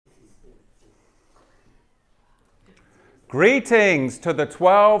Greetings to the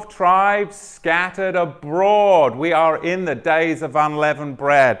 12 tribes scattered abroad. We are in the days of unleavened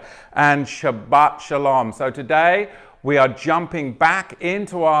bread and Shabbat Shalom. So today we are jumping back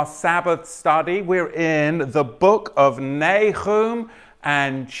into our Sabbath study. We're in the book of Nahum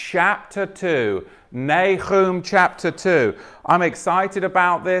and chapter 2. Nahum chapter 2. I'm excited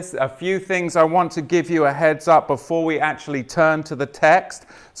about this. A few things I want to give you a heads up before we actually turn to the text.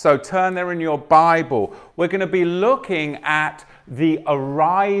 So turn there in your Bible. We're going to be looking at the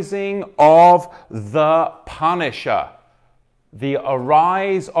arising of the Punisher. The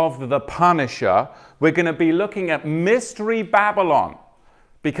arise of the Punisher. We're going to be looking at Mystery Babylon,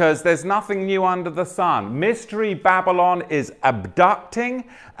 because there's nothing new under the sun. Mystery Babylon is abducting,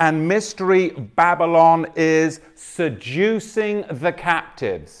 and Mystery Babylon is seducing the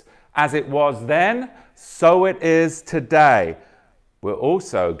captives. As it was then, so it is today. We're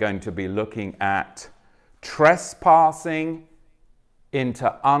also going to be looking at trespassing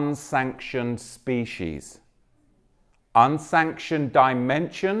into unsanctioned species, unsanctioned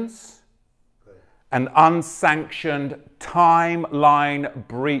dimensions, and unsanctioned timeline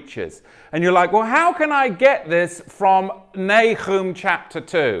breaches. And you're like, well, how can I get this from Nahum chapter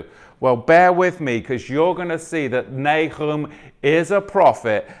 2? Well, bear with me, because you're going to see that Nahum is a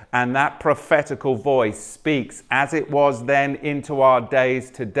prophet, and that prophetical voice speaks as it was then into our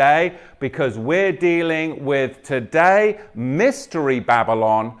days today, because we're dealing with today Mystery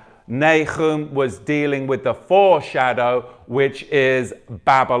Babylon. Nahum was dealing with the foreshadow, which is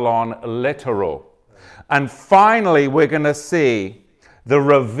Babylon literal. And finally, we're going to see the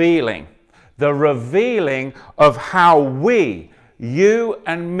revealing of how we, you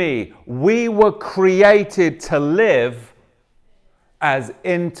and me, we were created to live as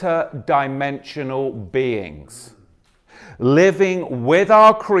interdimensional beings, living with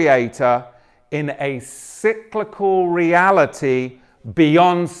our Creator in a cyclical reality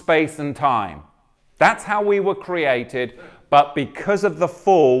beyond space and time. That's how we were created. But because of the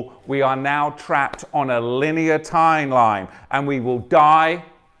fall, we are now trapped on a linear timeline, and we will die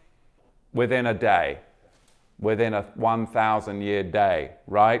within a day, within a 1,000-year day,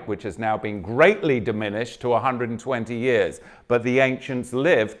 right? Which has now been greatly diminished to 120 years. But the ancients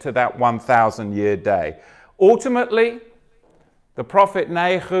lived to that 1,000-year day. Ultimately, the prophet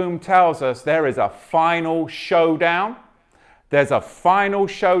Nahum tells us there is a final showdown. There's a final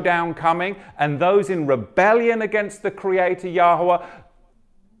showdown coming, and those in rebellion against the Creator Yahweh,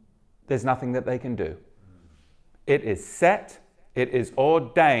 there's nothing that they can do. It is set, it is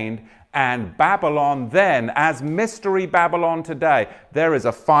ordained, and Babylon then, as Mystery Babylon today, there is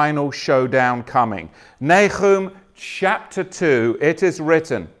a final showdown coming. Nahum chapter 2, it is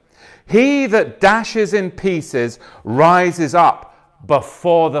written, "He that dashes in pieces rises up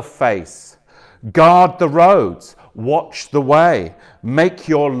before the face. Guard the roads. Watch the way, make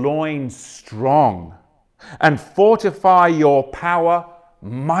your loins strong, and fortify your power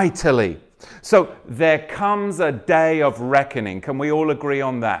mightily." So there comes a day of reckoning. Can we all agree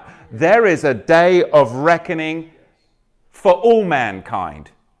on that? There is a day of reckoning for all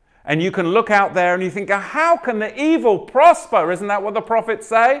mankind. And you can look out there and you think, how can the evil prosper? Isn't that what the prophets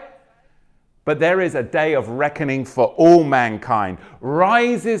say? But there is a day of reckoning for all mankind,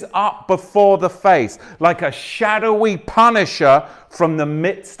 rises up before the face like a shadowy punisher from the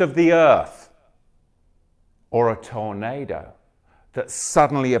midst of the earth, or a tornado that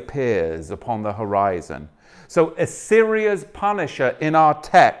suddenly appears upon the horizon. So Assyria's punisher in our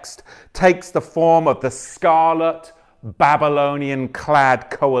text takes the form of the scarlet Babylonian-clad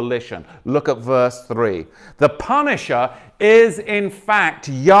coalition. Look at verse 3. The punisher is in fact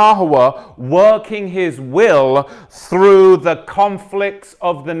Yahweh working his will through the conflicts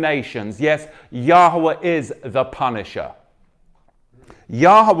of the nations. Yes, Yahweh is the punisher.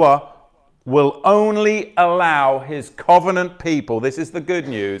 Yahweh will only allow his covenant people, this is the good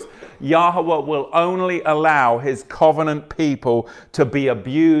news, Yahweh will only allow his covenant people to be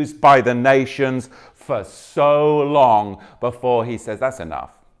abused by the nations for so long before he says, that's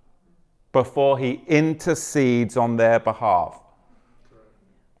enough. Before he intercedes on their behalf.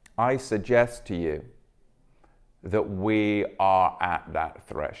 I suggest to you that we are at that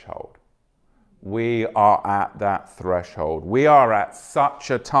threshold. We are at that threshold. We are at such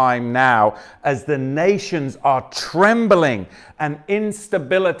a time now as the nations are trembling and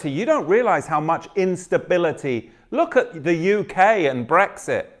instability. You don't realize how much instability. Look at the UK and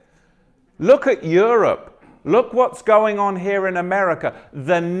Brexit. Look at Europe. Look what's going on here in America.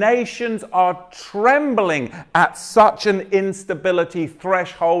 The nations are trembling at such an instability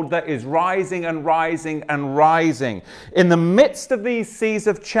threshold that is rising and rising and rising. In the midst of these seas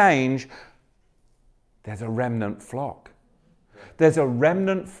of change, there's a remnant flock. There's a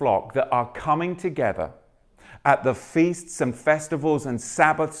remnant flock that are coming together at the feasts and festivals and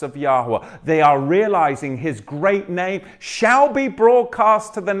Sabbaths of Yahweh. They are realizing his great name shall be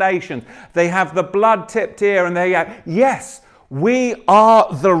broadcast to the nations. They have the blood-tipped ear and they are, yes, we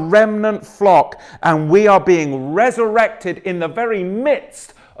are the remnant flock and we are being resurrected in the very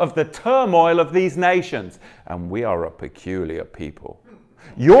midst of the turmoil of these nations. And we are a peculiar people.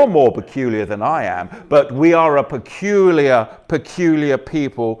 You're more peculiar than I am, but we are a peculiar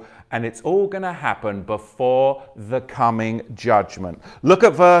people. And it's all going to happen before the coming judgment. Look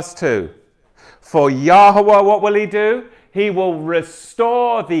at verse 2. For Yahweh, what will he do? He will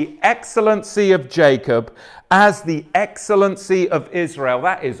restore the excellency of Jacob as the excellency of Israel.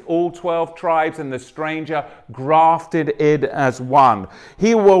 That is all 12 tribes and the stranger grafted in as one.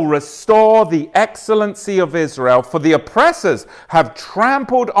 He will restore the excellency of Israel, for the oppressors have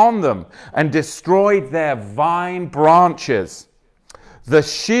trampled on them and destroyed their vine branches. The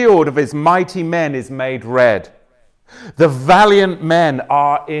shield of his mighty men is made red. The valiant men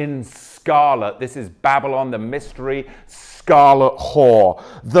are in scarlet. This is Babylon, the mystery scarlet whore.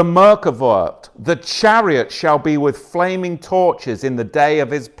 The Merkavert, the chariot shall be with flaming torches in the day of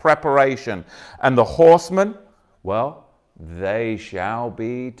his preparation. And the horsemen, well, they shall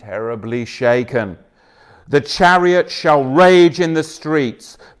be terribly shaken. The chariot shall rage in the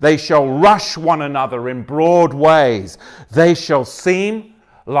streets. They shall rush one another in broad ways. They shall seem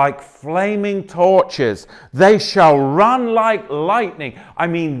like flaming torches. They shall run like lightning. I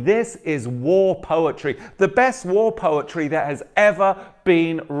mean, this is war poetry. The best war poetry that has ever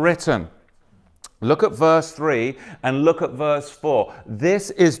been written. Look at verse 3 and look at verse 4. This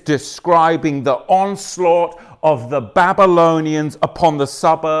is describing the onslaught of the Babylonians upon the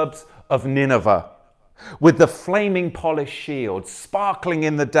suburbs of Nineveh, with the flaming polished shields sparkling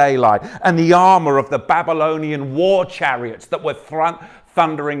in the daylight and the armor of the Babylonian war chariots that were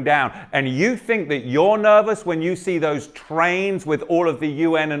thundering down. And you think that you're nervous when you see those trains with all of the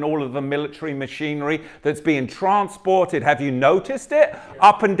UN and all of the military machinery that's being transported. Have you noticed it?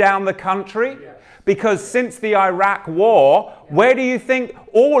 Up and down the country? Because since the Iraq war, where do you think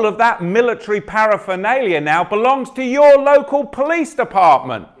all of that military paraphernalia now belongs? To your local police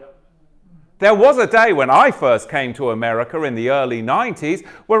department. There was a day when I first came to America in the early 90s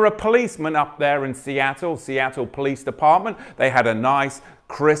where a policeman up there in Seattle Police Department, they had a nice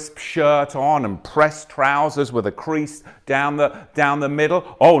crisp shirt on and pressed trousers with a crease down the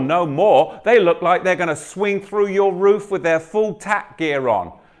middle. Oh, no more. They look like they're going to swing through your roof with their full tack gear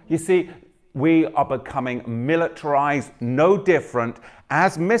on. You see, we are becoming militarized, no different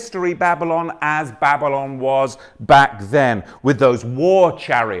as Mystery Babylon as Babylon was back then, with those war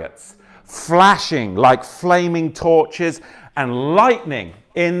chariots flashing like flaming torches and lightning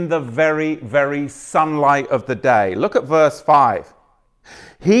in the very, very sunlight of the day. Look at verse 5.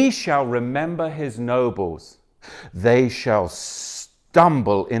 He shall remember his nobles. They shall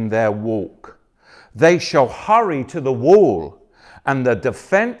stumble in their walk. They shall hurry to the wall. And the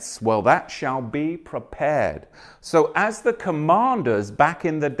defense, well, that shall be prepared. So as the commanders back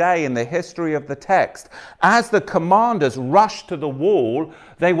in the day in the history of the text, as the commanders rushed to the wall,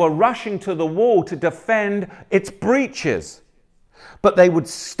 they were rushing to the wall to defend its breaches. But they would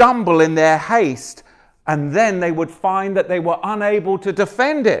stumble in their haste, and then they would find that they were unable to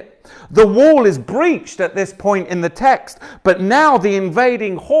defend it. The wall is breached at this point in the text, but now the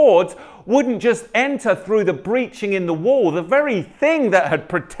invading hordes wouldn't just enter through the breaching in the wall. The very thing that had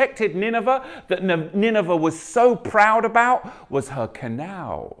protected Nineveh, that Nineveh was so proud about, was her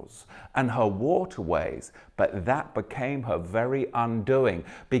canals and her waterways. But that became her very undoing,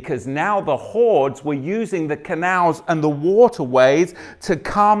 because now the hordes were using the canals and the waterways to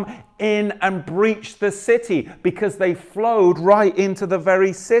come in and breach the city, because they flowed right into the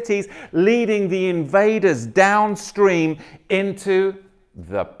very cities, leading the invaders downstream into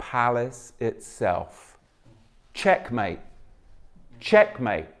the palace itself. Checkmate.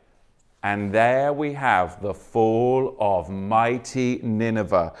 Checkmate. And there we have the fall of mighty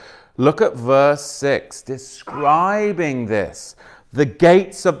Nineveh. Look at verse 6, describing this. The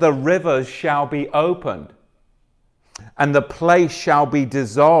gates of the rivers shall be opened, and the place shall be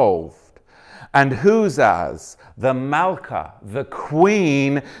dissolved. And Huzaz, the Malka, the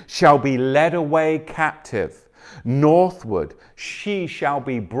queen, shall be led away captive. Northward she shall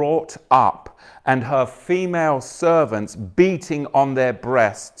be brought up, and her female servants beating on their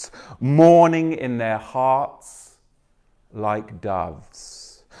breasts, mourning in their hearts like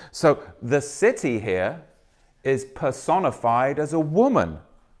doves. So the city here is personified as a woman.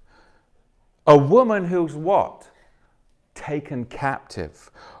 A woman who's what? Taken captive.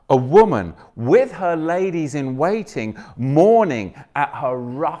 A woman with her ladies in waiting, mourning at her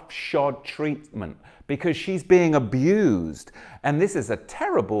roughshod treatment because she's being abused. And this is a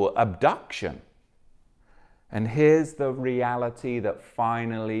terrible abduction. And here's the reality that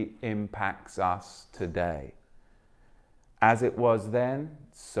finally impacts us today. As it was then,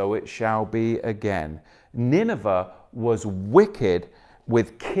 so it shall be again. Nineveh was wicked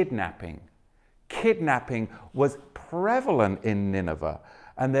with kidnapping. Kidnapping was prevalent in Nineveh.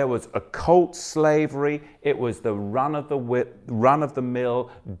 And there was occult slavery. It was the run-of-the-mill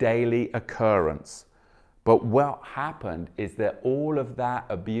daily occurrence. But what happened is that all of that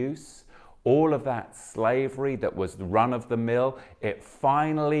abuse, all of that slavery that was the run-of-the-mill, it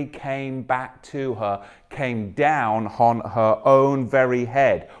finally came back to her, came down on her own very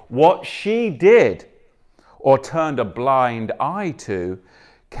head. What she did, or turned a blind eye to,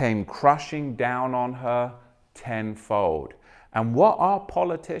 came crushing down on her tenfold. And what our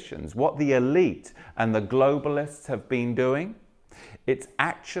politicians, what the elite and the globalists have been doing, it's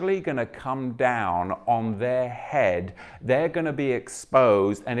actually going to come down on their head. They're going to be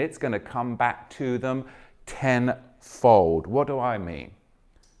exposed and it's going to come back to them tenfold. What do I mean?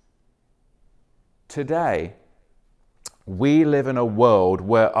 Today, we live in a world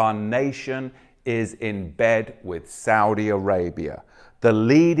where our nation is in bed with Saudi Arabia, the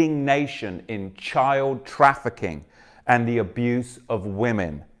leading nation in child trafficking and the abuse of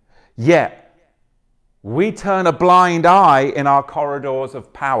women. Yet, we turn a blind eye in our corridors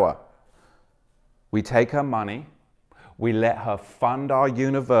of power. We take her money, we let her fund our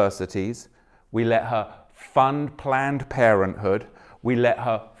universities, we let her fund Planned Parenthood, we let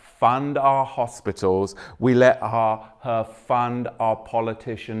her fund our hospitals, we let her fund our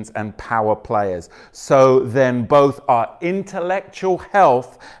politicians and power players. So then both our intellectual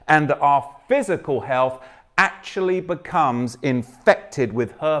health and our physical health actually becomes infected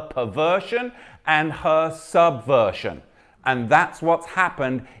with her perversion and her subversion. And that's what's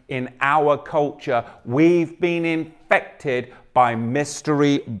happened in our culture. We've been infected by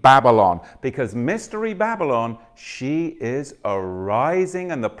Mystery Babylon, because Mystery Babylon, she is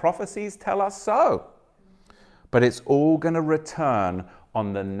arising and the prophecies tell us so. But it's all going to return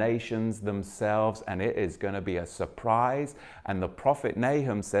on the nations themselves, and it is going to be a surprise. And the prophet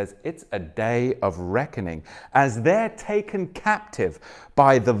Nahum says it's a day of reckoning as they're taken captive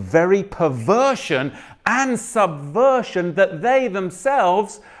by the very perversion and subversion that they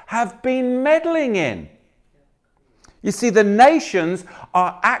themselves have been meddling in. You see, the nations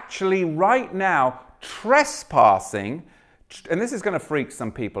are actually right now trespassing, and this is going to freak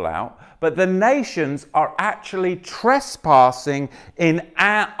some people out, but the nations are actually trespassing in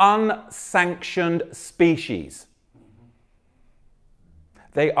unsanctioned species.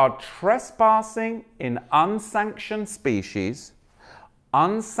 They are trespassing in unsanctioned species,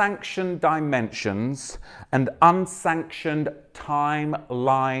 unsanctioned dimensions, and unsanctioned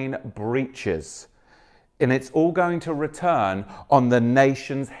timeline breaches. And it's all going to return on the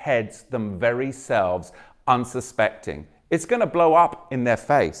nation's heads, them very selves, unsuspecting. It's going to blow up in their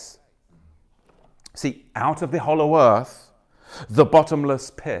face. See, out of the hollow earth, the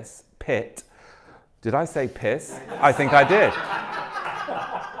bottomless pit. Did I say piss? I think I did.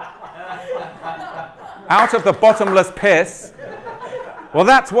 Out of the bottomless piss. Well,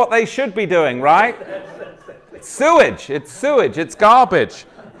 that's what they should be doing, right? Sewage, it's garbage.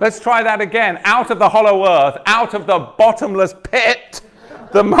 Let's try that again. Out of the hollow earth, out of the bottomless pit,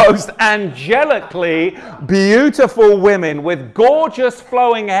 the most angelically beautiful women with gorgeous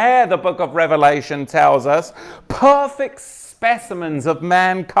flowing hair, the book of Revelation tells us, perfect specimens of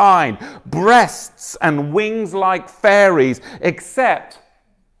mankind, breasts and wings like fairies, except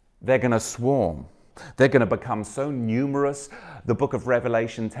they're going to swarm. They're going to become so numerous. The book of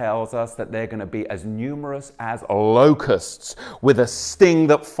Revelation tells us that they're going to be as numerous as locusts with a sting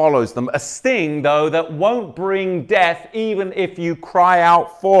that follows them. A sting, though, that won't bring death even if you cry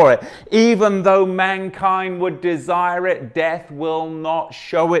out for it. Even though mankind would desire it, death will not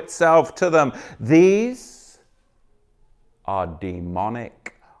show itself to them. These are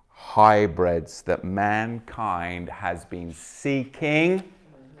demonic hybrids that mankind has been seeking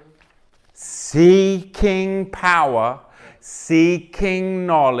power, seeking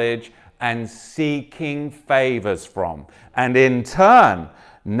knowledge, and seeking favors from. And in turn,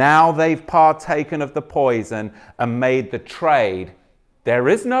 now they've partaken of the poison and made the trade. There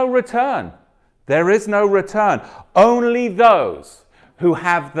is no return. There is no return. Only those who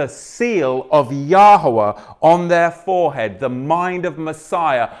have the seal of Yahweh on their forehead, the mind of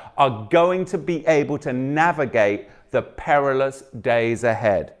Messiah, are going to be able to navigate the perilous days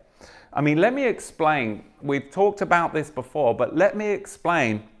ahead. I mean, let me explain. We've talked about this before, but let me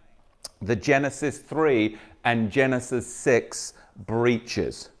explain the Genesis 3 and Genesis 6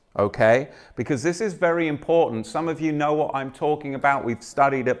 breaches. Okay? Because this is very important. Some of you know what I'm talking about. We've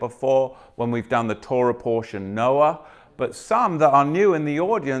studied it before when we've done the Torah portion, Noah. But some that are new in the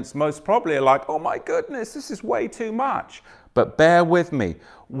audience most probably are like, oh my goodness, this is way too much. But bear with me.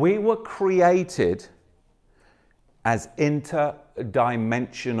 We were created as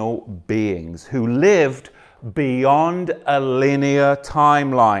interdimensional beings who lived beyond a linear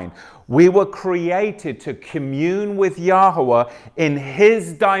timeline. We were created to commune with Yahweh in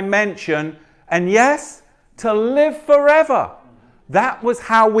His dimension, and yes, to live forever. That was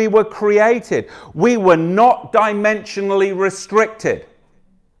how we were created. We were not dimensionally restricted.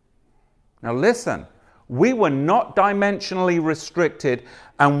 Now listen, we were not dimensionally restricted,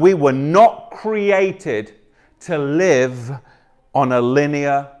 and we were not created to live on a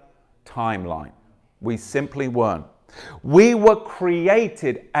linear timeline. We simply weren't. We were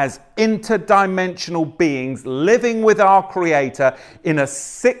created as interdimensional beings living with our Creator in a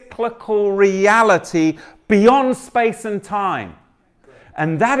cyclical reality beyond space and time.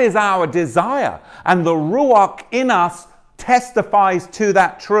 And that is our desire. And the Ruach in us testifies to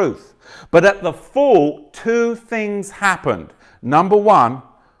that truth. But at the fall, two things happened. Number one,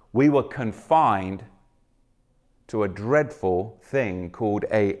 we were confined to a dreadful thing called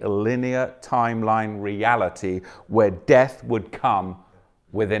a linear timeline reality where death would come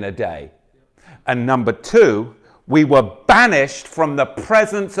within a day. And number two, we were banished from the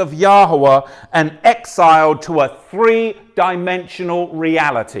presence of Yahweh and exiled to a three-dimensional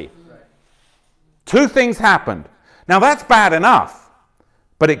reality. Two things happened. Now that's bad enough,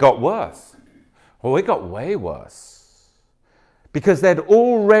 but it got worse. Well, it got way worse. Because there'd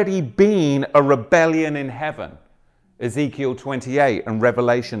already been a rebellion in heaven. Ezekiel 28 and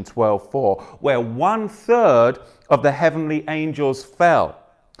Revelation 12:4, where 1/3 of the heavenly angels fell.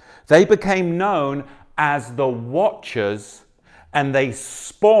 They became known as the Watchers, and they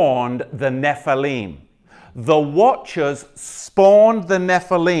spawned the Nephilim. The Watchers spawned the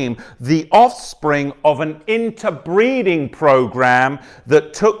Nephilim, the offspring of an interbreeding program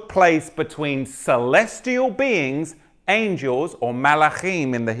that took place between celestial beings, angels, or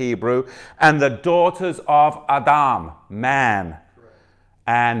malachim in the Hebrew, and the daughters of Adam, man.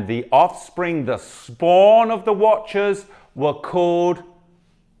 And the offspring, the spawn of the Watchers, were called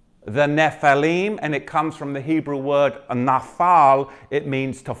the Nephilim, and it comes from the Hebrew word nafal. It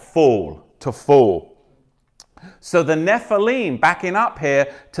means to fall, to fall. So the Nephilim, backing up here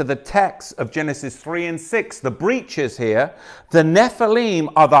to the text of Genesis 3 and 6, the breaches here, the Nephilim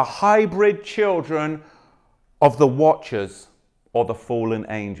are the hybrid children of the Watchers or the fallen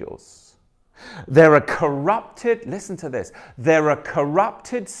angels. They're a corrupted, listen to this, they're a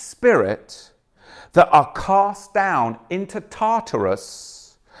corrupted spirit that are cast down into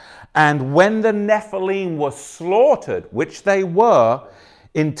Tartarus. And when the Nephilim were slaughtered, which they were,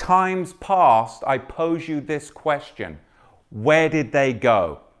 in times past, I pose you this question. Where did they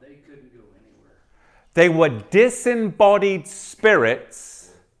go? They couldn't go anywhere. They were disembodied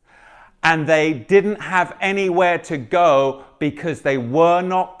spirits, and they didn't have anywhere to go because they were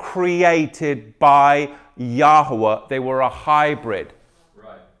not created by Yahweh. They were a hybrid.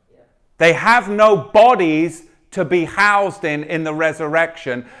 Right. They have no bodies to be housed in the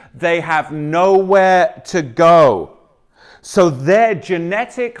resurrection. They have nowhere to go. So their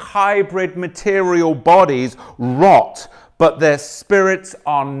genetic hybrid material bodies rot, but their spirits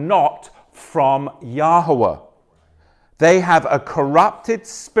are not from Yahweh. They have a corrupted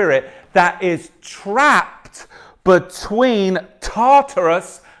spirit that is trapped between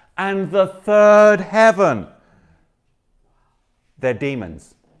Tartarus and the third heaven. They're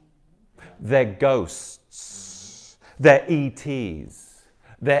demons. They're ghosts. They're ETs.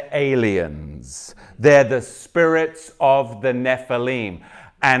 They're aliens. They're the spirits of the Nephilim.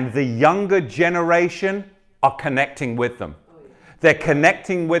 And the younger generation are connecting with them. They're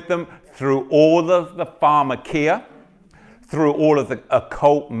connecting with them through all of the pharmakia, through all of the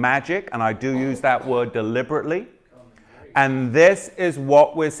occult magic, and I do use that word deliberately. And this is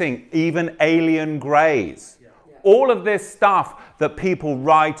what we're seeing, even alien greys. All of this stuff that people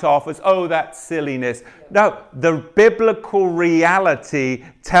write off as, oh, that's silliness. No, the biblical reality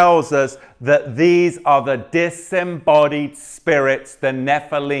tells us that these are the disembodied spirits, the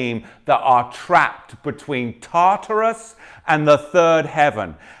Nephilim, that are trapped between Tartarus and the third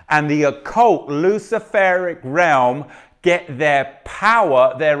heaven. And the occult Luciferic realm get their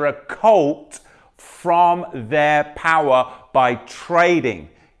power, their occult, from their power by trading.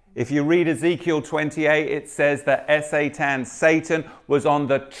 If you read Ezekiel 28, it says that Satan was on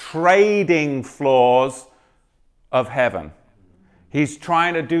the trading floors of heaven. He's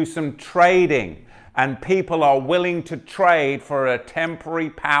trying to do some trading, and people are willing to trade for a temporary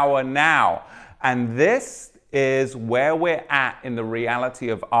power now. And this is where we're at in the reality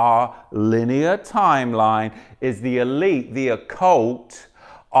of our linear timeline, is the elite, the occult,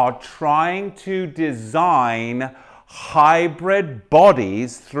 are trying to design hybrid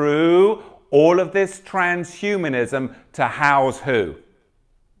bodies through all of this transhumanism to house who?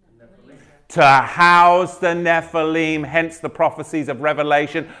 To house the Nephilim, hence the prophecies of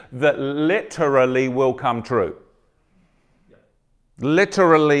Revelation that literally will come true.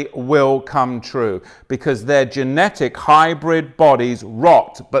 Literally will come true, because their genetic hybrid bodies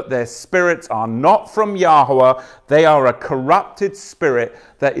rot, but their spirits are not from Yahweh. They are a corrupted spirit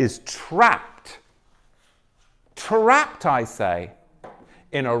that is trapped, I say,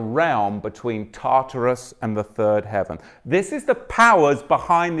 in a realm between Tartarus and the third heaven. This is the powers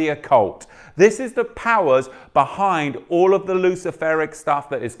behind the occult. This is the powers behind all of the Luciferic stuff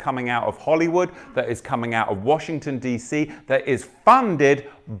that is coming out of Hollywood, that is coming out of Washington, D.C., that is funded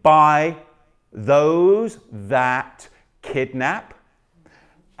by those that kidnap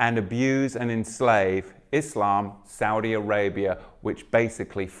and abuse and enslave Islam, Saudi Arabia, which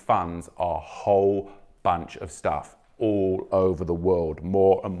basically funds a whole bunch of stuff all over the world,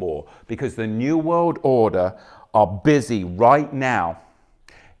 more and more, because the New World Order are busy right now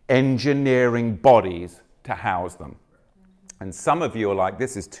engineering bodies to house them. And some of you are like,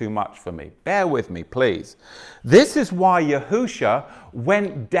 this is too much for me. Bear with me, please. This is why Yahusha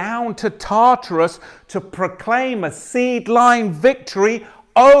went down to Tartarus to proclaim a seed line victory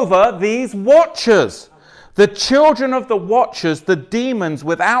over these watchers. The children of the watchers, the demons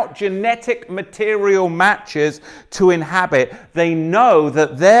without genetic material matches to inhabit, they know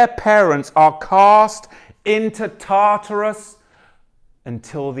that their parents are cast into Tartarus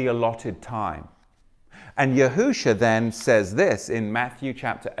until the allotted time. And Yahusha then says this in Matthew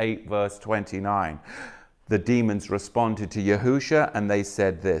chapter 8, verse 29. The demons responded to Yahusha and they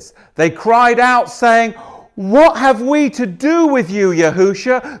said this. They cried out saying, "What have we to do with you,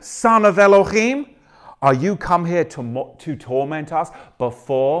 Yahusha, son of Elohim? Are you come here to torment us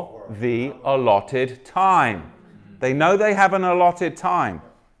before the allotted time?" They know they have an allotted time.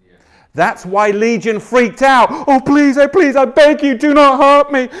 That's why Legion freaked out. "Oh, please, I beg you, do not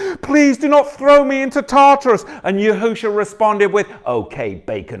hurt me. Please do not throw me into Tartarus." And Yahusha responded with, "Okay,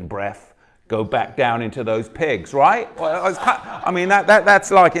 bacon breath, go back down into those pigs," right? Well, I mean, that's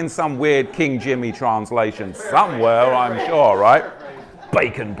like in some weird King Jimmy translation somewhere, I'm sure, right?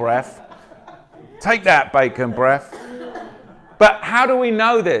 Bacon breath. Take that, bacon breath. But how do we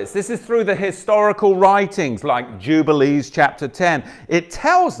know this? This is through the historical writings like Jubilees chapter 10. It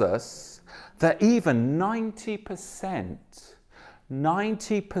tells us that even 90%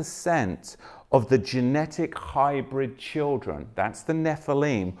 of the genetic hybrid children, that's the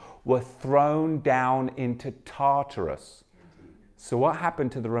Nephilim, were thrown down into Tartarus. So what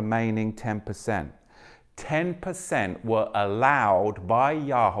happened to the remaining 10%? 10% were allowed by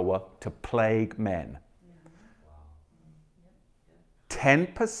Yahweh to plague men.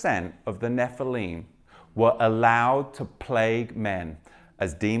 10% of the Nephilim were allowed to plague men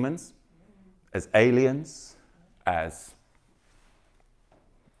as demons, as aliens, as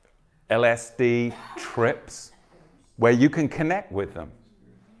LSD trips, where you can connect with them.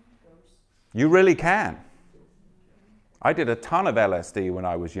 You really can. I did a ton of LSD when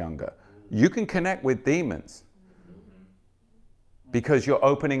I was younger. You can connect with demons because you're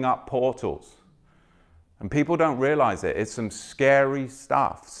opening up portals. And people don't realize it. It's some scary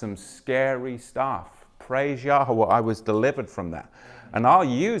stuff, Praise Yahweh, I was delivered from that. And I'll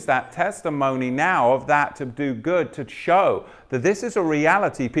use that testimony now of that to do good, to show that this is a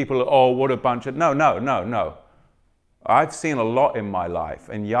reality. People are, "Oh, what a bunch of..." No. I've seen a lot in my life,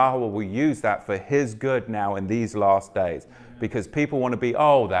 and Yahweh will use that for His good now in these last days. Because people want to be,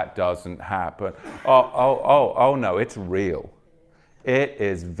 "Oh, that doesn't happen. Oh, no, it's real. It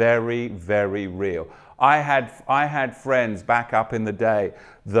is very, very real." I had friends back up in the day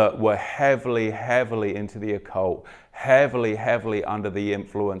that were heavily into the occult, heavily under the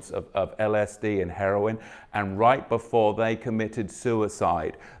influence of LSD and heroin. And right before they committed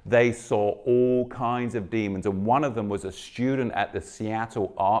suicide, they saw all kinds of demons. And one of them was a student at the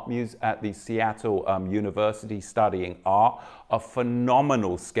Seattle University studying art, a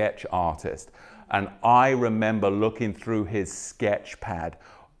phenomenal sketch artist. And I remember looking through his sketch pad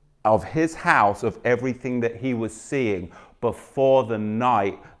of his house, of everything that he was seeing before the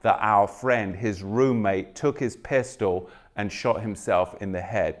night that our friend, his roommate, took his pistol and shot himself in the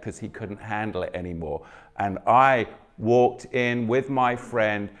head because he couldn't handle it anymore. And I walked in with my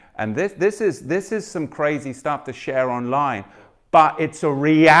friend, and this is some crazy stuff to share online. but it's a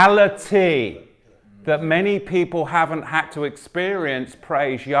reality that many people haven't had to experience,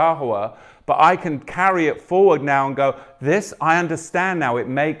 praise Yahweh, but I can carry it forward now and go, this, I understand now, it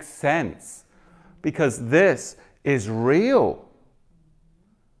makes sense, because this is real.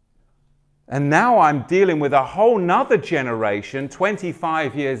 And now I'm dealing with a whole nother generation,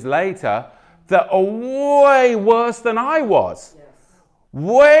 25 years later, that are way worse than I was. Yes.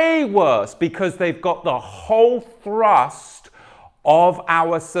 Way worse, because they've got the whole thrust of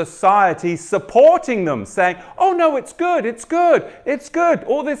our society supporting them, saying, oh no, it's good, it's good, it's good.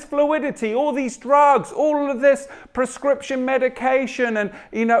 All this fluidity, all these drugs, all of this prescription medication, and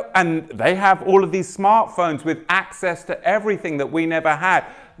and they have all of these smartphones with access to everything that we never had.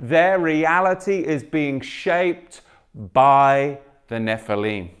 Their reality is being shaped by the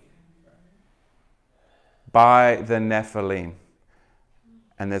Nephilim. By the Nephilim.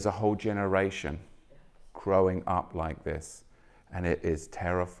 And there's a whole generation growing up like this. And it is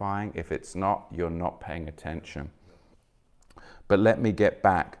terrifying. If it's not, you're not paying attention. But let me get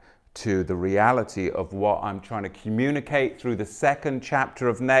back to the reality of what I'm trying to communicate through the second chapter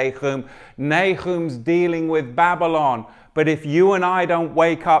of Nahum. Nahum's dealing with Babylon. But if you and I don't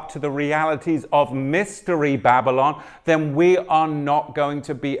wake up to the realities of mystery Babylon, then we are not going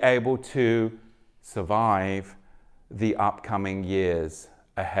to be able to survive the upcoming years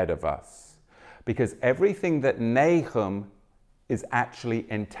ahead of us. Because everything that Nahum is actually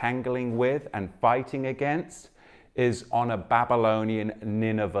entangling with and fighting against is on a Babylonian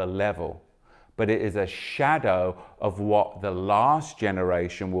Nineveh level. But it is a shadow of what the last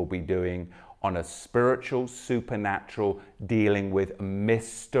generation will be doing on a spiritual, supernatural, dealing with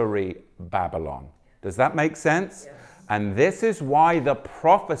mystery Babylon. Does that make sense? Yes. And this is why the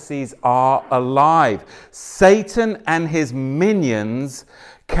prophecies are alive. Satan and his minions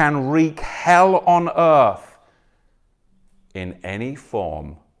can wreak hell on earth in any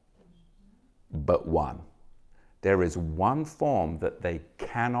form but one. There is one form that they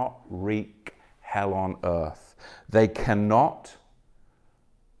cannot wreak hell on earth. They cannot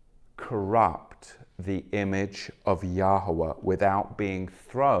corrupt the image of Yahweh without being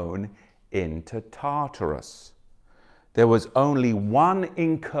thrown into Tartarus. There was only one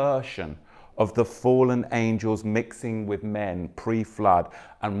incursion of the fallen angels mixing with men pre-flood,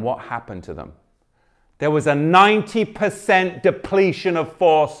 and what happened to them? There was a 90% depletion of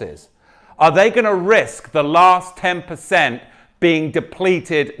forces. Are they going to risk the last 10% being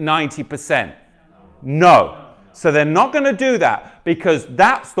depleted 90%? No. So they're not going to do that, because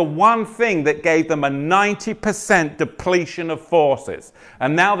that's the one thing that gave them a 90% depletion of forces.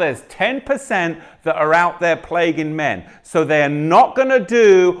 And now there's 10% that are out there plaguing men. So they're not going to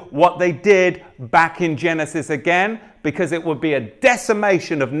do what they did back in Genesis again, because it would be a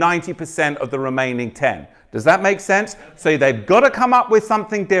decimation of 90% of the remaining 10. Does that make sense? So they've got to come up with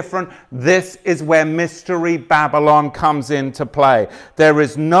something different. This is where Mystery Babylon comes into play. There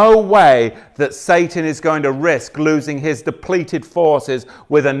is no way that Satan is going to risk losing his depleted forces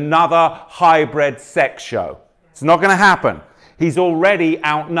with another hybrid sex show. It's not going to happen. He's already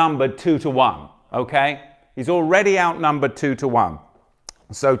outnumbered 2-1, okay? He's already outnumbered 2-1.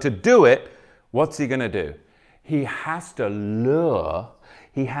 So to do it, what's he going to do? He has to lure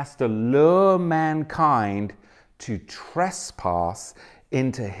mankind to trespass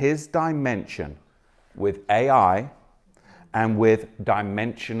into his dimension with AI and with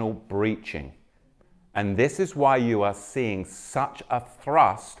dimensional breaching. And this is why you are seeing such a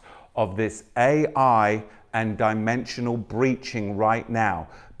thrust of this AI and dimensional breaching right now,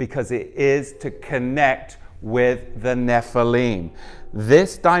 because it is to connect with the Nephilim.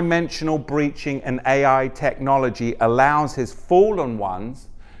 This dimensional breaching and AI technology allows his fallen ones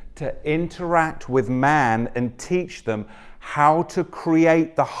to interact with man and teach them how to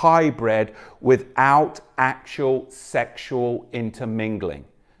create the hybrid without actual sexual intermingling.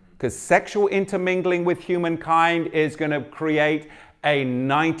 Because sexual intermingling with humankind is going to create a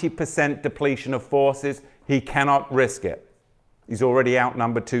 90% depletion of forces. He cannot risk it. He's already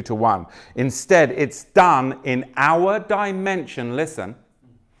outnumbered 2-1. Instead, it's done in our dimension. Listen,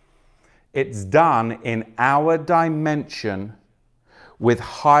 it's done in our dimension with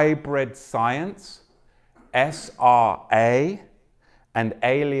hybrid science, SRA, and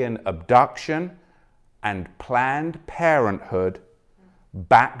alien abduction, and Planned Parenthood,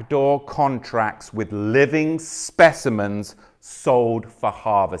 backdoor contracts with living specimens sold for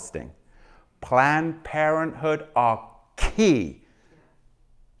harvesting. Planned Parenthood are key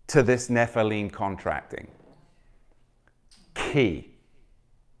to this Nephilim contracting. Key.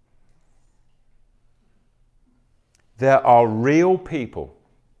 There are real people,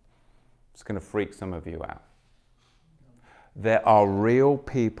 it's going to freak some of you out. there are real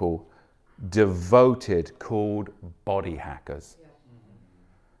people devoted called body hackers.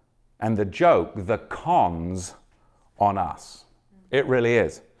 And the joke, the con's on us. It really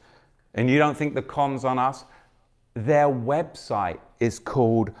is. And you don't think the con's on us? Their website is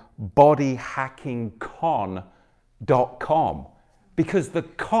called bodyhackingcon.com because the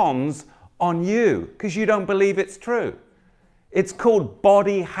con's on you because you don't believe it's true. It's called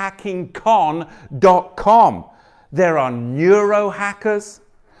bodyhackingcon.com. There are neurohackers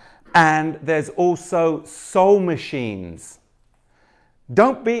and there's also soul machines.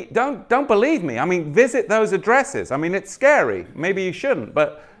 Don't believe me. I mean, visit those addresses. I mean, it's scary. Maybe you shouldn't,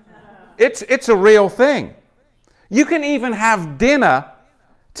 but it's a real thing. You can even have dinner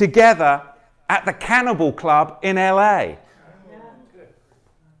together at the Cannibal Club in LA.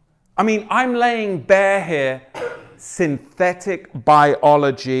 I mean, I'm laying bare here synthetic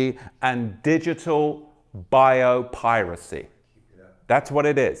biology and digital biopiracy. That's what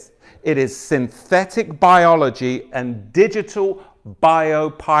it is. It is synthetic biology and digital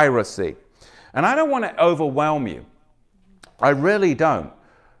biopiracy. And I don't want to overwhelm you. I really don't.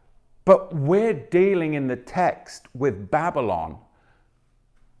 But we're dealing in the text with Babylon.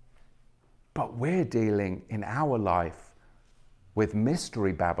 But we're dealing in our life with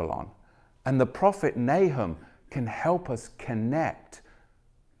Mystery Babylon. And the prophet Nahum can help us connect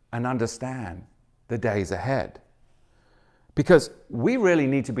and understand the days ahead. Because we really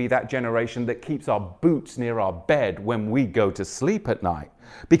need to be that generation that keeps our boots near our bed when we go to sleep at night.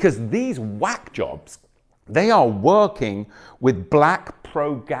 Because these whack jobs, they are working with black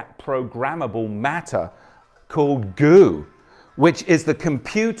programmable matter called goo, which is the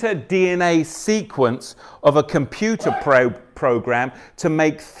computer DNA sequence of a computer program to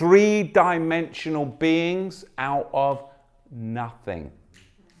make three-dimensional beings out of nothing.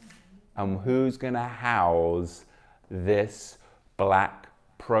 And who's going to house this black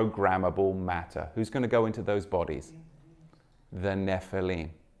programmable matter? Who's going to go into those bodies? The Nephilim.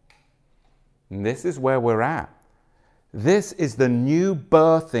 And this is where we're at. This is the new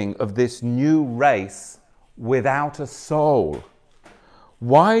birthing of this new race without a soul.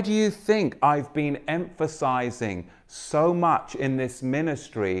 Why do you think I've been emphasizing so much in this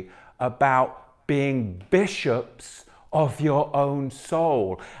ministry about being bishops of your own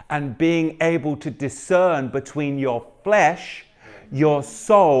soul and being able to discern between your flesh, your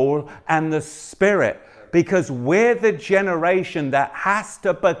soul, and the spirit? Because we're the generation that has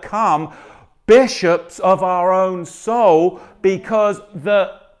to become bishops of our own soul, because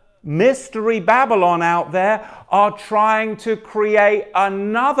the Mystery Babylon out there are trying to create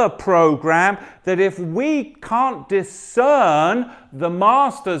another program that if we can't discern the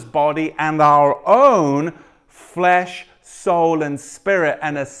master's body and our own flesh, soul, and spirit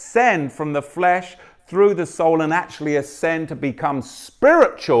and ascend from the flesh through the soul and actually ascend to become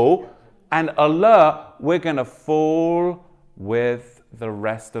spiritual and alert, we're going to fall with the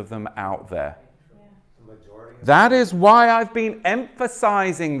rest of them out there. That is why I've been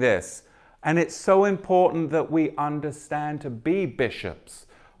emphasizing this. And it's so important that we understand to be bishops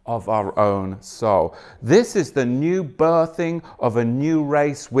of our own soul. This is the new birthing of a new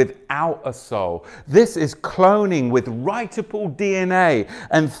race without a soul. This is cloning with writable DNA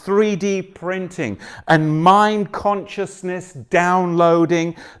and 3D printing and mind consciousness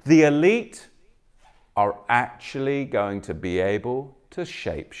downloading. The elite are actually going to be able to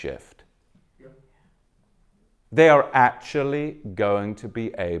shapeshift. They are actually going to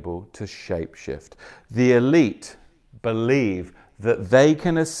be able to shapeshift. The elite believe that they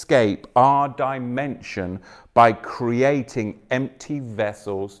can escape our dimension by creating empty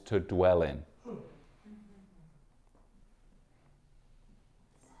vessels to dwell in.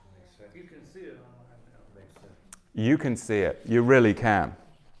 You can see it. You can see it. You really can.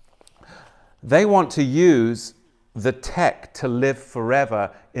 They want to use the tech to live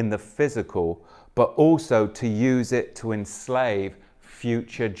forever in the physical, but also to use it to enslave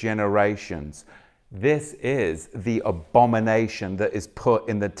future generations. This is the abomination that is put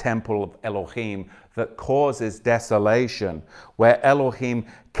in the temple of Elohim that causes desolation, where Elohim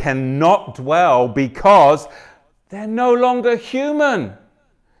cannot dwell because they're no longer human.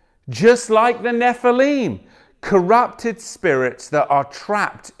 Just like the Nephilim, corrupted spirits that are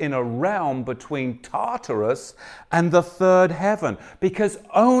trapped in a realm between Tartarus and the third heaven, because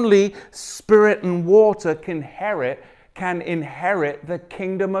only spirit and water can inherit the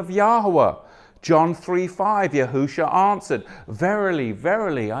kingdom of Yahweh. John 3:5, Yahusha answered, "Verily,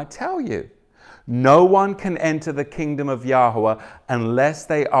 verily, I tell you, no one can enter the kingdom of Yahweh unless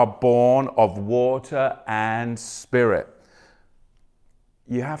they are born of water and spirit."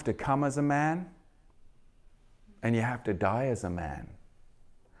 You have to come as a man and you have to die as a man.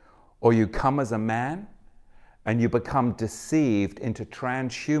 Or you come as a man and you become deceived into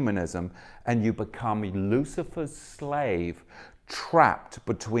transhumanism and you become Lucifer's slave, trapped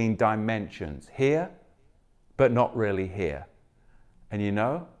between dimensions, here, but not really here. And you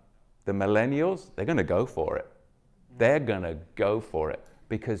know, the millennials, they're going to go for it. They're going to go for it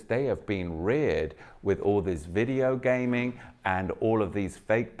because they have been reared with all this video gaming and all of these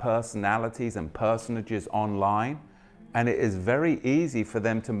fake personalities and personages online. And it is very easy for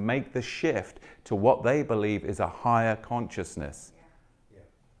them to make the shift to what they believe is a higher consciousness.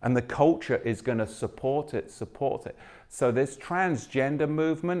 And the culture is going to support it. So this transgender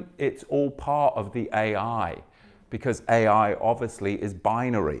movement, it's all part of the AI, because AI obviously is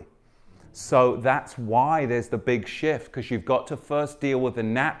binary. So that's why there's the big shift, because you've got to first deal with the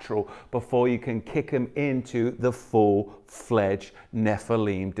natural before you can kick them into the full-fledged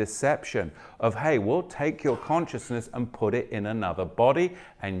Nephilim deception of, hey, we'll take your consciousness and put it in another body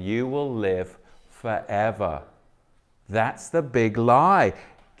and you will live forever. That's the big lie.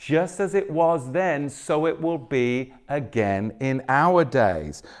 Just as it was then, so it will be again in our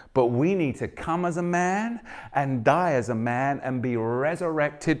days. But we need to come as a man and die as a man and be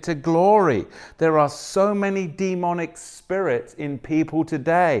resurrected to glory. There are so many demonic spirits in people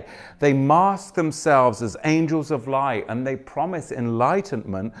today. They mask themselves as angels of light and they promise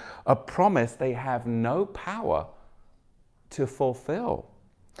enlightenment, a promise they have no power to fulfill.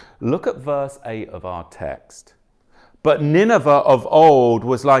 Look at verse 8 of our text. But Nineveh of old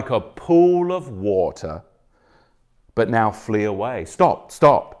was like a pool of water, but now flee away. Stop,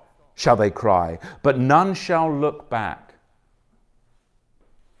 stop, shall they cry, but none shall look back.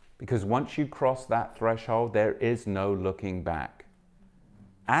 Because once you cross that threshold, there is no looking back.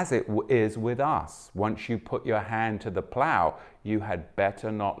 As it is with us. Once you put your hand to the plow, you had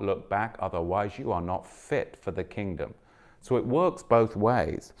better not look back, otherwise you are not fit for the kingdom. So it works both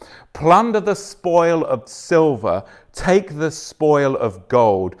ways. Plunder the spoil of silver, take the spoil of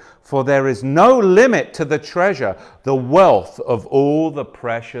gold, for there is no limit to the treasure, the wealth of all the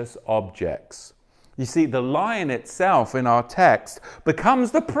precious objects. You see, the lion itself in our text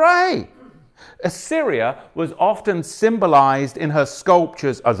becomes the prey. Assyria was often symbolized in her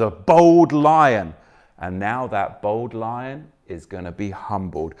sculptures as a bold lion, and now that bold lion is going to be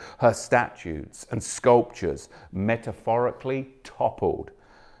humbled. Her statues and sculptures metaphorically toppled.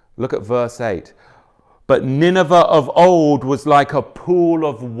 Look at verse 8. But Nineveh of old was like a pool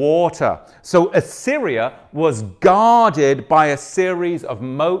of water. So Assyria was guarded by a series of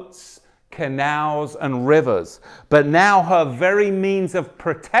moats, canals, and rivers. But now her very means of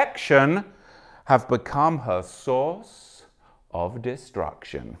protection have become her source of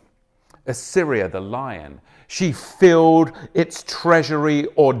destruction. Assyria, the lion, she filled its treasury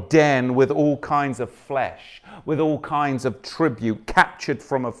or den with all kinds of flesh, with all kinds of tribute captured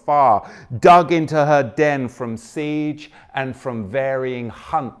from afar, dug into her den from siege and from varying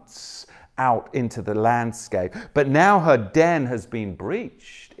hunts out into the landscape. But now her den has been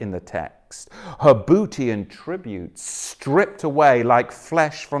breached in the text. Her booty and tribute stripped away like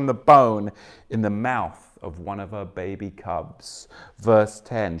flesh from the bone in the mouth of one of her baby cubs. Verse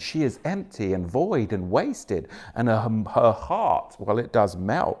 10, she is empty and void and wasted, and her heart, well, it does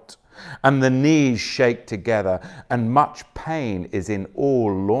melt, and the knees shake together, and much pain is in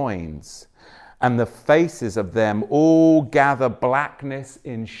all loins, and the faces of them all gather blackness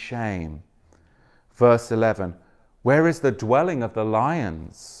in shame. Verse 11, where is the dwelling of the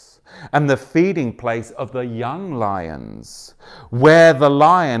lions? And the feeding place of the young lions, where the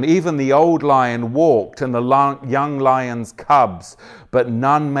lion, even the old lion, walked, and the young lion's cubs, but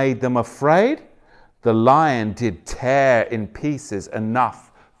none made them afraid? The lion did tear in pieces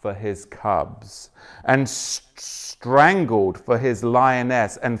enough for his cubs, and strangled for his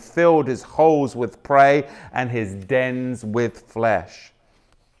lioness, and filled his holes with prey, and his dens with flesh.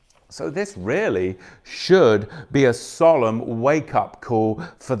 So this really should be a solemn wake-up call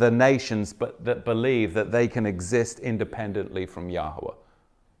for the nations that believe that they can exist independently from Yahweh.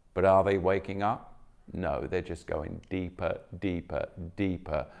 But are they waking up? No, they're just going deeper, deeper,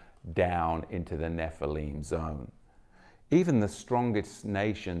 deeper down into the Nephilim zone. Even the strongest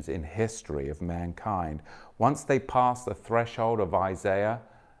nations in history of mankind, once they pass the threshold of Isaiah,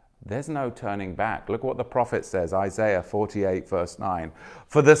 there's no turning back. Look what the prophet says, Isaiah 48 verse 9.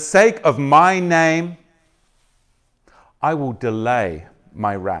 For the sake of my name, I will delay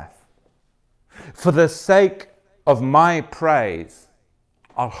my wrath. For the sake of my praise,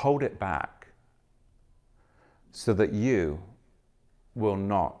 I'll hold it back, so that you will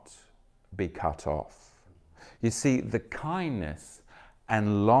not be cut off. You see, the kindness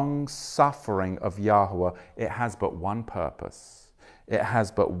and long suffering of Yahweh, it has but one purpose. It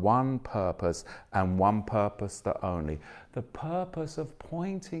has but one purpose, and one purpose the only. The purpose of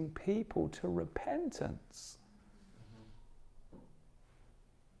pointing people to repentance.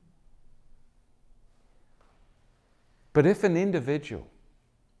 But if an individual,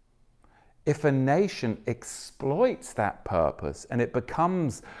 if a nation exploits that purpose and it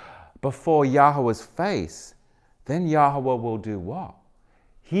becomes before Yahweh's face, then Yahweh will do what?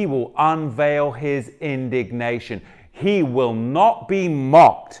 He will unveil his indignation. He will not be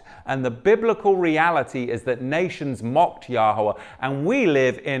mocked. And the biblical reality is that nations mocked Yahweh, and we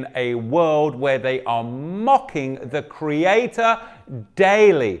live in a world where they are mocking the Creator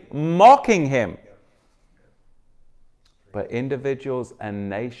daily, mocking him. But individuals and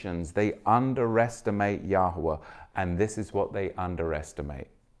nations, they underestimate Yahweh, and this is what they underestimate.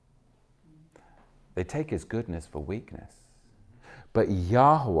 They take his goodness for weakness. But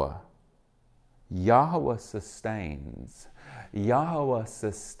Yahweh sustains. Yahweh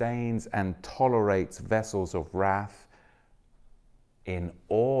sustains and tolerates vessels of wrath in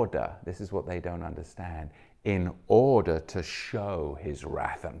order, this is what they don't understand, in order to show his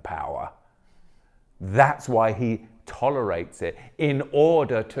wrath and power. That's why he tolerates it, in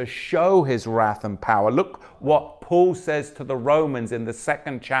order to show his wrath and power. Look what Paul says to the Romans in the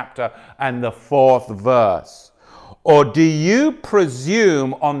 2nd chapter and the 4th verse. Or do you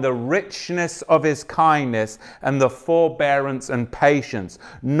presume on the richness of his kindness and the forbearance and patience,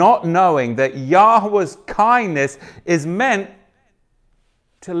 not knowing that Yahweh's kindness is meant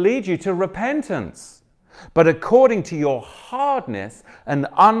to lead you to repentance? But according to your hardness and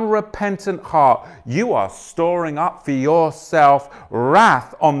unrepentant heart, you are storing up for yourself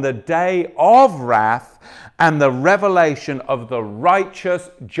wrath on the day of wrath and the revelation of the righteous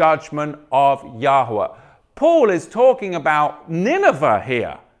judgment of Yahweh. Paul is talking about Nineveh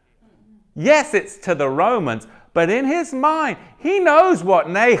here. Yes, it's to the Romans, but in his mind, he knows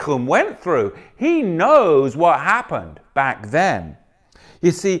what Nahum went through. He knows what happened back then. You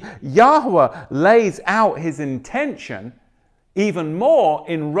see, Yahweh lays out his intention even more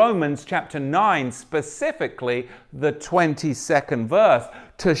in Romans chapter 9, specifically the 22nd verse,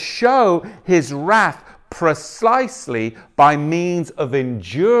 to show his wrath precisely by means of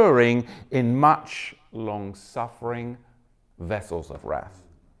enduring in much long-suffering vessels of wrath.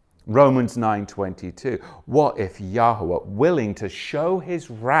 Romans 9:22. What if Yahweh, willing to show his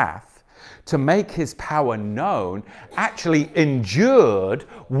wrath, to make his power known, actually endured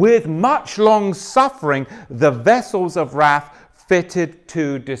with much long suffering the vessels of wrath fitted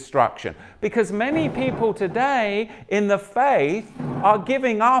to destruction? Because many people today in the faith are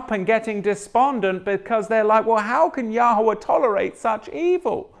giving up and getting despondent because they're like, well, how can Yahweh tolerate such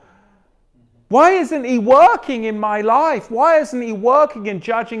evil? Why isn't he working in my life? Why isn't he working in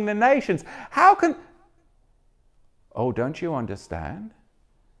judging the nations? How can... Oh, don't you understand?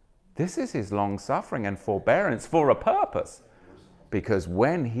 This is his long suffering and forbearance for a purpose. Because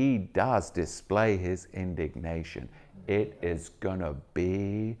when he does display his indignation, it is going to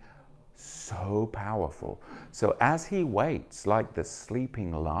be so powerful. So as he waits like the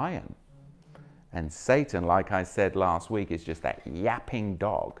sleeping lion, and Satan, like I said last week, is just that yapping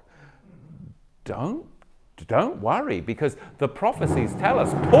dog, don't worry, because the prophecies tell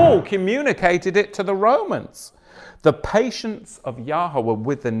us, Paul communicated it to the Romans. The patience of Yahweh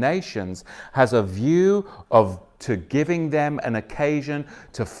with the nations has a view to giving them an occasion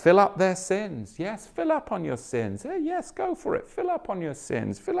to fill up their sins. Yes, fill up on your sins. Yes, go for it. Fill up on your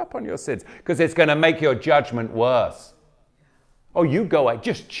sins. Fill up on your sins. Because it's going to make your judgment worse. Oh, you go,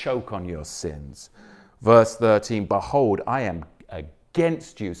 just choke on your sins. Verse 13, behold, I am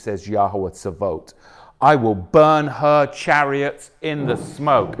against you, says Yahweh Tzavot. I will burn her chariots in the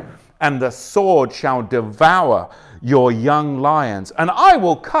smoke, and the sword shall devour your young lions. And I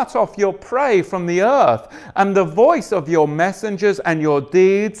will cut off your prey from the earth, and the voice of your messengers and your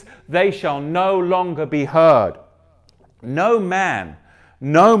deeds, they shall no longer be heard. No man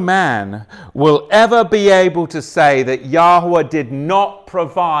will ever be able to say that Yahweh did not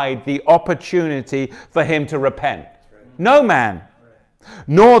provide the opportunity for him to repent. No man.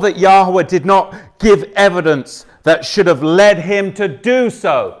 Nor that Yahweh did not give evidence that should have led him to do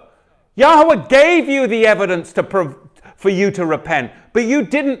so. Yahweh gave you the evidence for you to repent, but you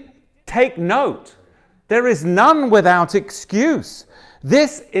didn't take note. There is none without excuse.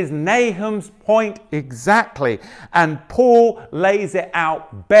 This is Nahum's point exactly, and Paul lays it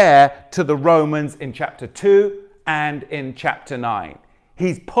out bare to the Romans in chapter 2 and in chapter 9.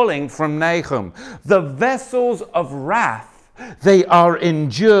 He's pulling from Nahum. The vessels of wrath, they are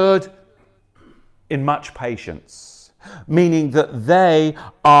endured in much patience. meaning that they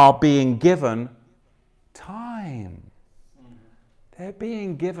are being given time. They're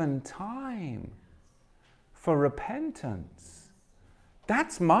being given time for repentance.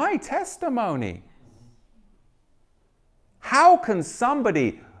 That's my testimony. How can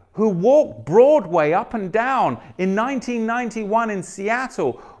somebody who walked Broadway up and down in 1991 in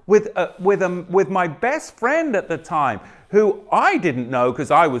Seattle with my best friend at the time, who I didn't know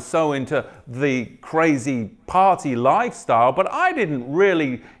because I was so into the crazy party lifestyle, but I didn't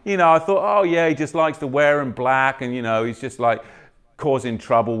really, I thought, oh yeah, he just likes to wear in black and, he's just like causing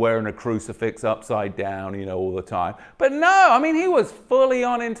trouble wearing a crucifix upside down, all the time. But no, I mean, he was fully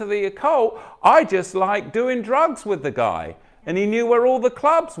on into the occult. I just liked doing drugs with the guy. And he knew where all the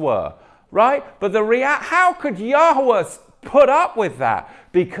clubs were, right? But how could Yahweh put up with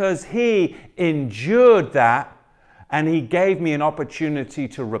that? Because he endured that and he gave me an opportunity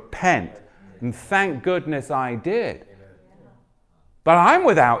to repent. And thank goodness I did. But I'm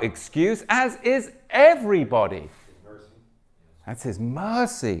without excuse, as is everybody. That's his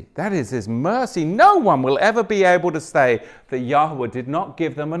mercy. That is his mercy. No one will ever be able to say that Yahweh did not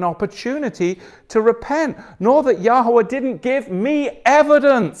give them an opportunity to repent, nor that Yahweh didn't give me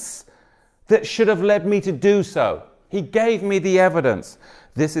evidence that should have led me to do so. He gave me the evidence.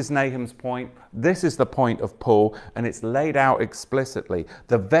 This is Nahum's point. This is the point of Paul, and it's laid out explicitly.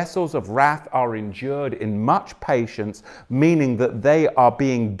 The vessels of wrath are endured in much patience, meaning that they are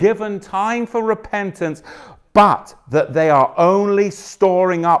being given time for repentance, but that they are only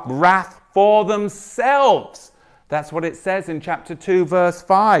storing up wrath for themselves. That's what it says in chapter 2, verse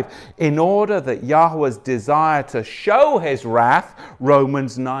 5. In order that Yahweh's desire to show his wrath,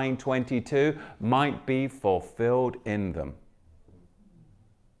 Romans 9:22, might be fulfilled in them.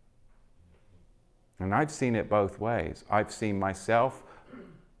 And I've seen it both ways. I've seen myself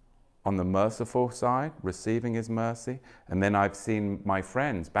on the merciful side, receiving his mercy, and then I've seen my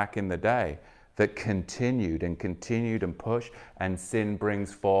friends back in the day that continued and pushed, and sin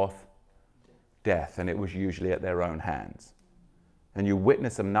brings forth death, and it was usually at their own hands. And you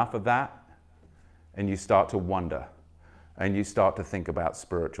witness enough of that, and you start to wonder, and you start to think about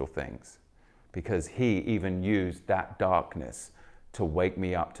spiritual things, because he even used that darkness to wake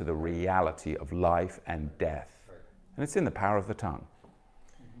me up to the reality of life and death. And it's in the power of the tongue.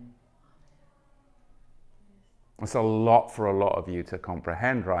 It's a lot for a lot of you to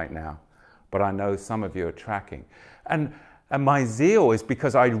comprehend right now. But I know some of you are tracking. And my zeal is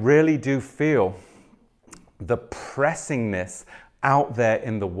because I really do feel the pressingness out there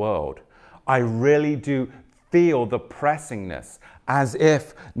in the world. I really do feel the pressingness, as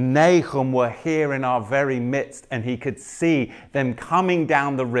if Nahum were here in our very midst and he could see them coming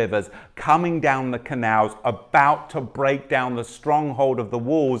down the rivers, coming down the canals, about to break down the stronghold of the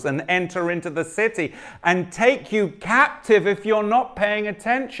walls and enter into the city and take you captive if you're not paying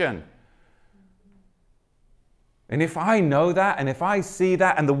attention. And if I know that, and if I see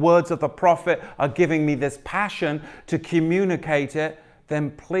that, and the words of the prophet are giving me this passion to communicate it,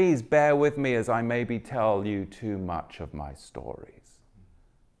 then please bear with me as I maybe tell you too much of my stories.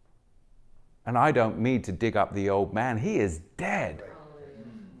 And I don't mean to dig up the old man. He is dead.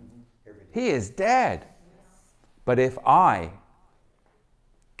 He is dead. But if I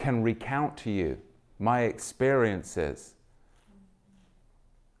can recount to you my experiences,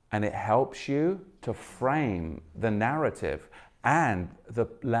 and it helps you to frame the narrative and the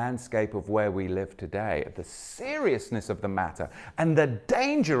landscape of where we live today, the seriousness of the matter, and the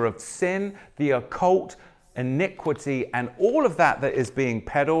danger of sin, the occult, iniquity, and all of that is being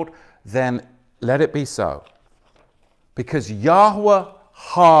peddled, then let it be so. Because Yahweh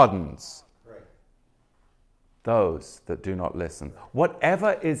hardens those that do not listen.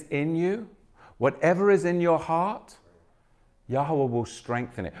 Whatever is in you, whatever is in your heart, Yahweh will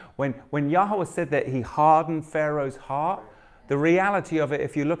strengthen it. When Yahweh said that he hardened Pharaoh's heart, the reality of it,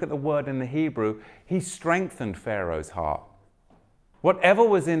 if you look at the word in the Hebrew, he strengthened Pharaoh's heart. Whatever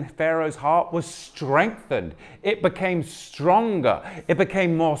was in Pharaoh's heart was strengthened. It became stronger. It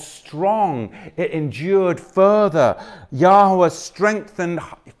became more strong. It endured further. Yahweh strengthened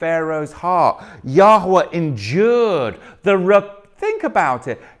Pharaoh's heart. Yahweh endured think about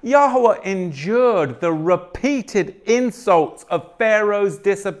it. Yahweh endured the repeated insults of Pharaoh's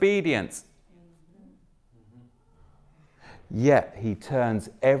disobedience. Yet he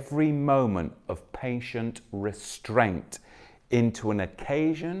turns every moment of patient restraint into an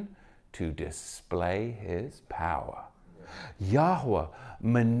occasion to display his power. Yahweh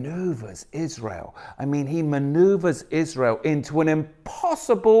maneuvers Israel. He maneuvers Israel into an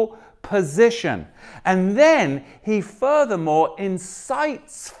impossible position. And then he furthermore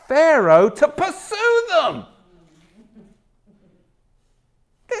incites Pharaoh to pursue them.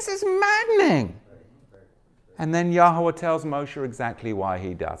 This is maddening. And then Yahweh tells Moshe exactly why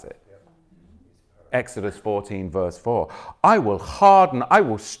he does it. Exodus 14 verse 4. I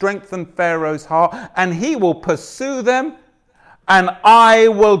will strengthen Pharaoh's heart, and he will pursue them, and I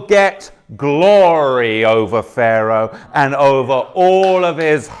will get glory over Pharaoh and over all of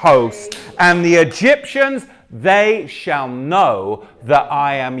his hosts. And the Egyptians, they shall know that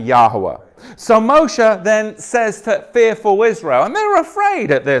I am Yahweh. So Moshe then says to fearful Israel, and they're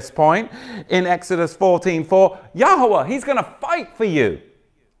afraid at this point in Exodus 14:4, Yahweh, he's going to fight for you.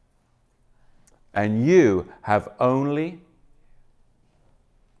 And you have only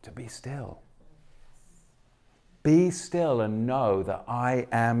to be still. Be still and know that I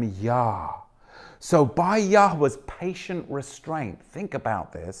am Yah. So by Yahweh's patient restraint, think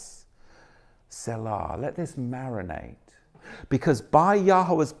about this, Selah, let this marinate. Because by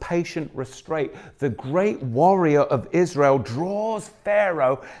Yahweh's patient restraint, the great warrior of Israel draws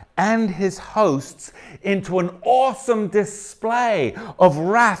Pharaoh and his hosts into an awesome display of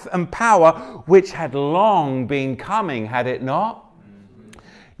wrath and power, which had long been coming, had it not?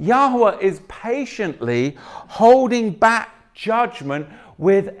 Yahweh is patiently holding back judgment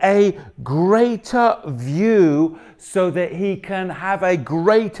with a greater view so that he can have a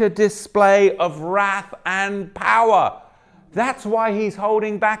greater display of wrath and power. That's why he's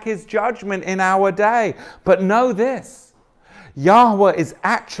holding back his judgment in our day. But know this, Yahweh is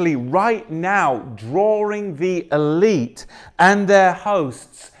actually right now drawing the elite and their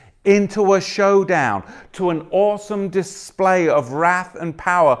hosts into a showdown, to an awesome display of wrath and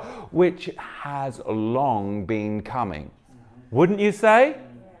power, which has long been coming. Wouldn't you say?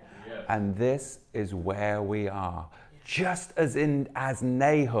 Yes. And this is where we are. Just as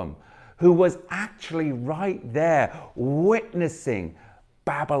Nahum, who was actually right there witnessing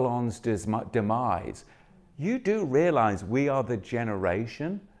Babylon's demise. You do realize we are the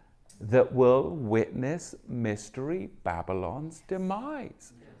generation that will witness mystery Babylon's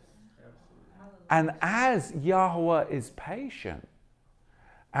demise. And as Yahweh is patient,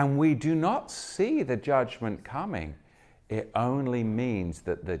 and we do not see the judgment coming, it only means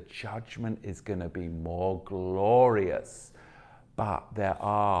that the judgment is going to be more glorious. But there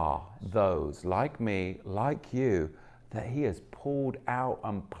are those like me, like you, that he has pulled out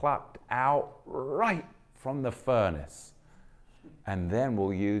and plucked out right from the furnace, and then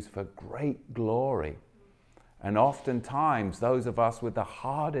will use for great glory. And oftentimes, those of us with the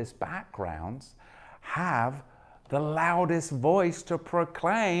hardest backgrounds have the loudest voice to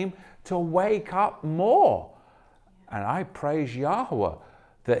proclaim, to wake up more. And I praise Yahweh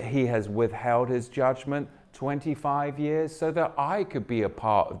that he has withheld his judgment 25 years so that I could be a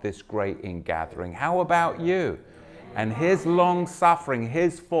part of this great ingathering. How about you? And his long suffering,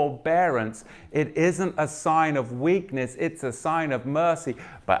 his forbearance, it isn't a sign of weakness, it's a sign of mercy.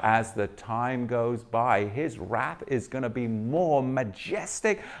 But as the time goes by, his wrath is going to be more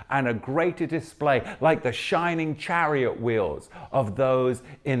majestic and a greater display, like the shining chariot wheels of those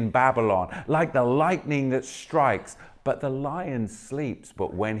in Babylon, like the lightning that strikes. But the lion sleeps,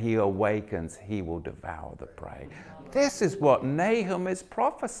 but when he awakens, he will devour the prey. This is what Nahum is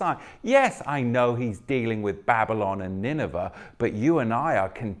prophesying. Yes, I know he's dealing with Babylon and Nineveh, but you and I are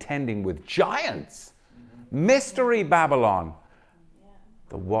contending with giants. Mystery Babylon.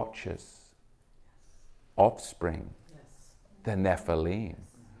 The Watchers. Offspring. The Nephilim.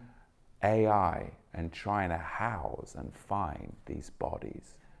 AI, and trying to house and find these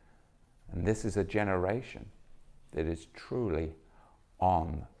bodies. And this is a generation that is truly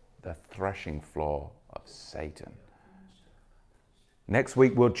on the threshing floor of Satan. Next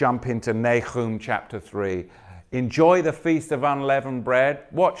week, we'll jump into Nahum chapter 3. Enjoy the Feast of Unleavened Bread.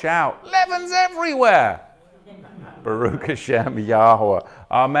 Watch out, leaven's everywhere. Baruch Hashem Yahweh.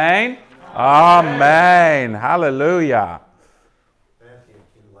 Amen. Amen. Hallelujah.